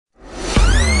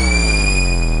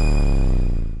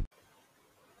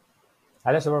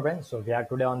Hello, super friends. So we are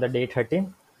today on the day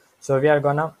 13. So we are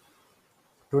gonna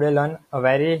today learn a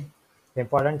very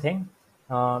important thing.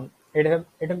 Many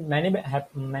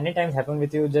times happen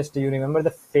with you. Just you remember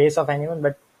the face of anyone,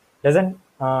 but doesn't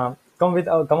come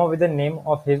up with the name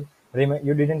of his.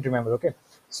 You didn't remember. Okay.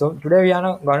 So today we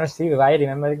are gonna see why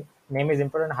remembering name is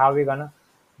important. How we gonna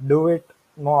do it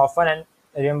more often and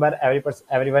remember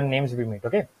everyone names we meet.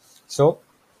 Okay. So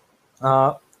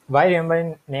uh, why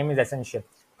remembering name is essential?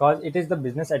 Because it is the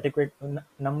business etiquette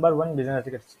number one business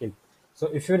etiquette skill. So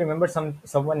if you remember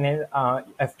someone name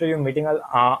after you meeting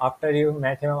after you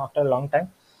met him after a long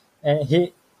time, and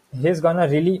he's gonna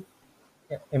really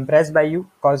impressed by you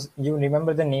because you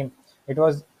remember the name. It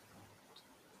was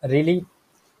really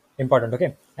important.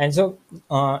 Okay, and so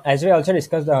as we also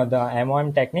discussed the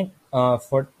MOM technique,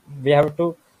 for we have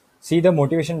to see the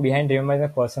motivation behind remembering a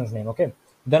person's name. Okay,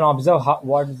 then observe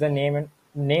what's the name and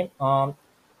name.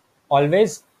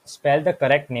 Always spell the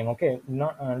correct name. Okay,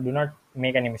 do not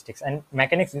make any mistakes and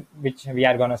mechanics which we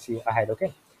are gonna see ahead.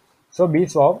 Okay, so be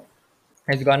suave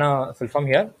is gonna full form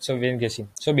here. So we'll get him.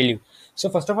 So believe. So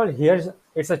first of all, here's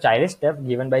it's a childish step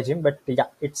given by Jim, but yeah,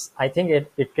 I think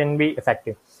it can be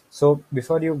effective. So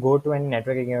before you go to any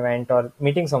networking event or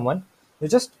meeting someone, you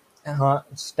just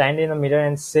stand in a mirror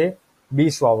and say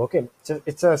be suave. Okay, so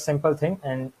it's a simple thing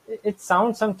and it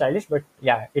sounds some childish, but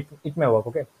yeah, it may work.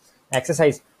 Okay,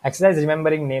 exercise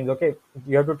remembering names. Okay,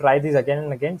 you have to try this again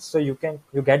and again so you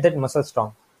get that muscle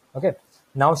strong. Okay,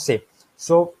 now say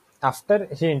so after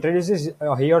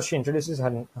he or she introduces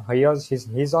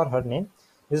his or her name,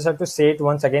 you just have to say it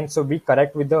once again, so be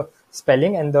correct with the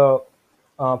spelling and the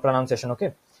pronunciation.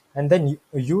 Okay, and then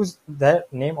use their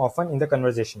name often in the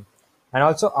conversation, and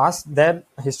also ask their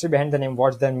history behind the name,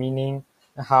 what's their meaning,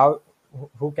 how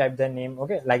who kept their name.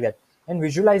 Okay, like that, and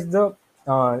visualize the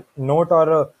note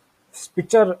or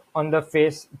picture on the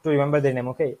face to remember their name.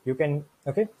 Okay, you can.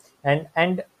 Okay, and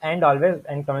always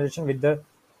end conversation with the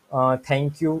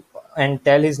thank you and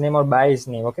tell his name or by his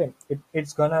name. Okay,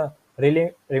 it's gonna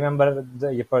really remember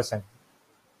the person.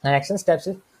 And action steps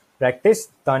is practice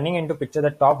turning into picture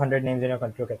the top 100 names in your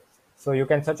country. Okay, so you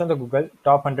can search on the Google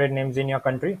top 100 names in your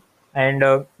country and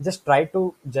just try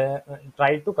to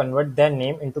convert their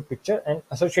name into picture and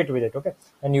associate with it. Okay,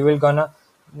 and you will gonna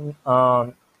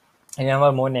um,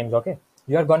 remember more names. Okay,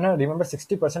 you are gonna remember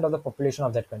 60% of the population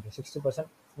of that country, 60%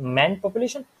 man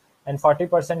population and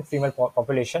 40% female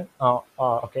population.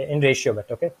 Okay, in ratio,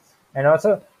 but okay, and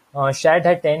also share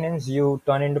that 10 names you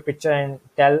turn into picture and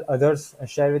tell others,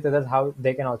 share with others how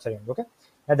they can also remember. Okay,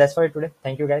 that's for it today.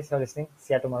 Thank you guys for listening.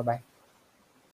 See you tomorrow. Bye.